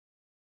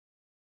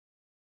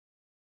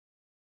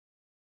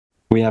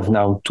We have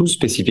now two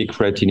specific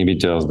RET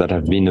inhibitors that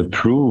have been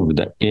approved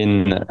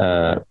in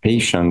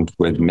patients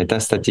with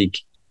metastatic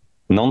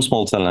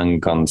non-small cell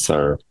lung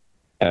cancer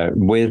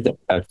with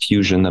a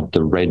fusion of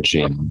the RET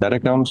gene. That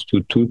accounts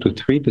to 2 to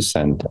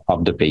 3%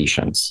 of the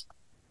patients.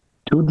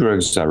 Two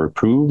drugs are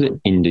approved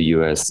in the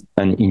US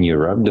and in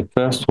Europe. The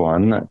first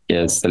one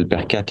is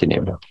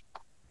Selpercatinib.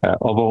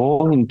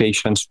 Overall, in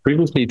patients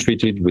previously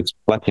treated with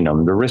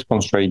platinum, the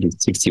response rate is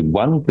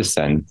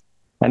 61%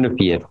 and the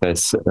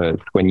PFS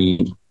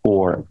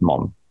 24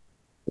 months.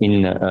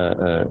 In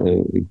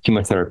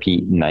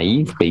chemotherapy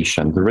naive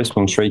patients, the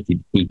response rate is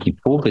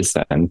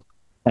 84%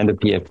 and the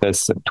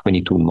PFS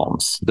 22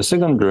 months. The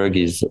second drug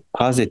is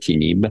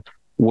Pralsetinib,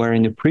 where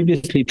in a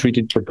previously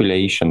treated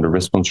population, the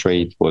response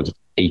rate was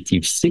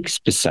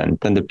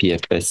 86% and the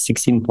PFS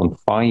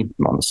 16.5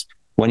 months.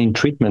 When in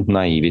treatment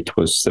naive, it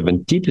was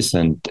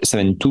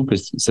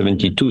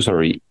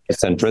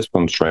 72%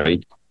 response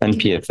rate and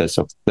PFS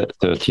of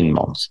 13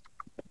 months.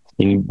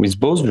 With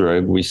both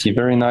drugs, we see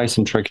very nice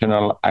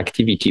intracranial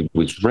activity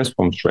with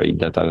response rate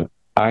that are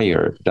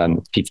higher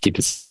than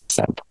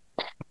 50%.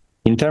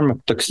 In terms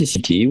of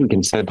toxicity, we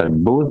can say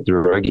that both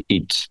drugs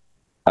eat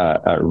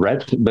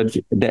RET, but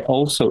they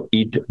also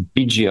eat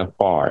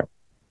VEGFR.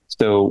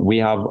 So we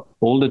have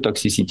all the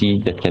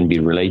toxicity that can be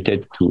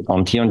related to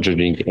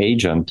anti-angiogenic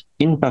agent,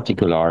 in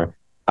particular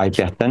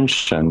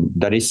hypertension.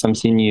 That is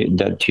something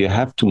that you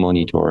have to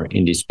monitor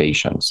in these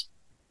patients.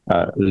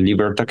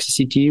 Liver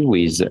toxicity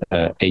with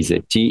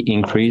AZT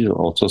increase,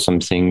 also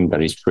something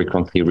that is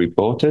frequently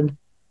reported,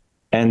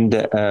 and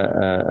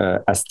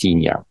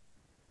asthenia.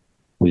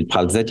 With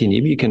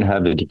Pralsetinib, you can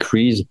have a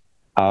decrease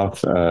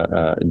of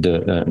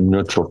the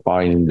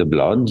neutrophil in the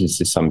blood. This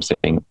is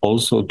something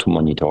also to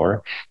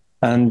monitor.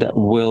 And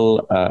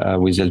with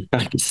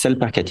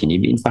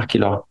Selpercatinib,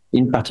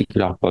 in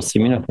particular for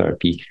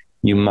immunotherapy,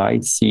 you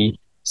might see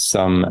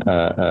some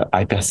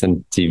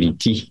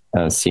hypersensitivity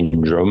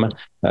syndrome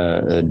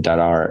that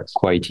are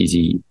quite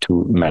easy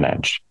to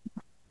manage.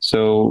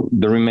 So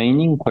the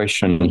remaining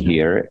question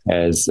here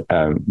is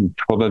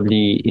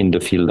probably in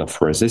the field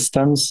of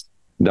resistance.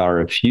 There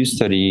are a few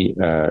studies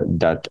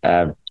that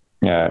have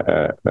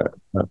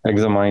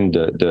examined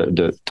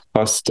the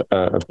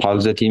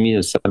post-Pralsetinib,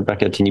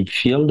 Selpercatinib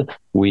field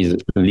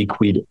with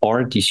liquid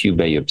or tissue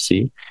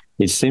biopsy.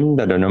 It seems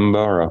that the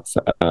number of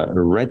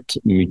RET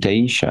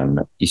mutation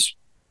is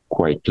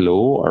quite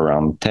low,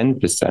 around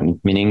 10%,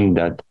 meaning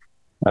that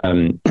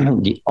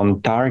the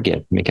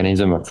on-target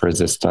mechanism of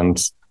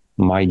resistance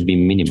might be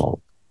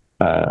minimal.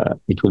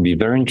 It will be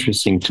very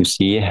interesting to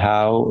see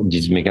how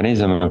this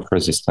mechanism of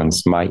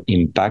resistance might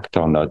impact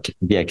or not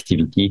the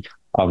activity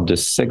of the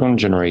second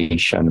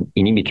generation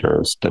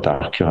inhibitors that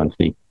are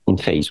currently in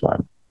phase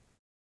 1.